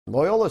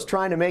Loyola's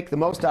trying to make the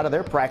most out of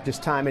their practice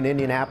time in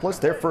Indianapolis.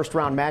 Their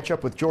first-round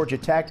matchup with Georgia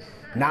Tech,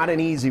 not an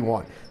easy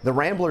one. The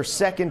Ramblers'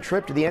 second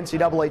trip to the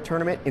NCAA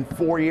tournament in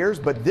 4 years,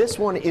 but this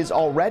one is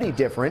already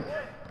different.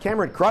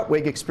 Cameron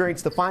Krutwig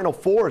experienced the Final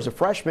Four as a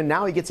freshman.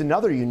 Now he gets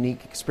another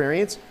unique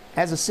experience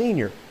as a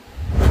senior.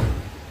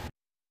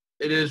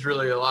 It is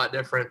really a lot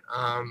different.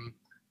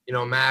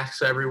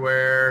 Masks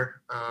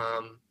everywhere.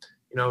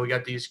 We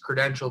got these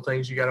credential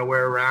things you got to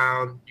wear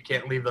around. You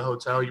can't leave the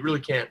hotel. You really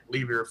can't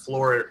leave your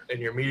floor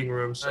in your meeting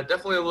rooms.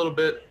 Definitely a little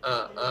bit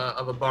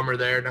of a bummer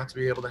there not to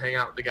be able to hang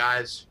out with the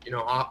guys,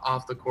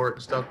 off the court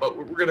and stuff. But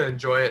we're going to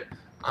enjoy it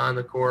on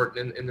the court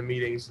and in the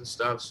meetings and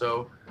stuff.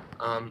 So,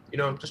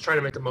 just trying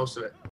to make the most of it.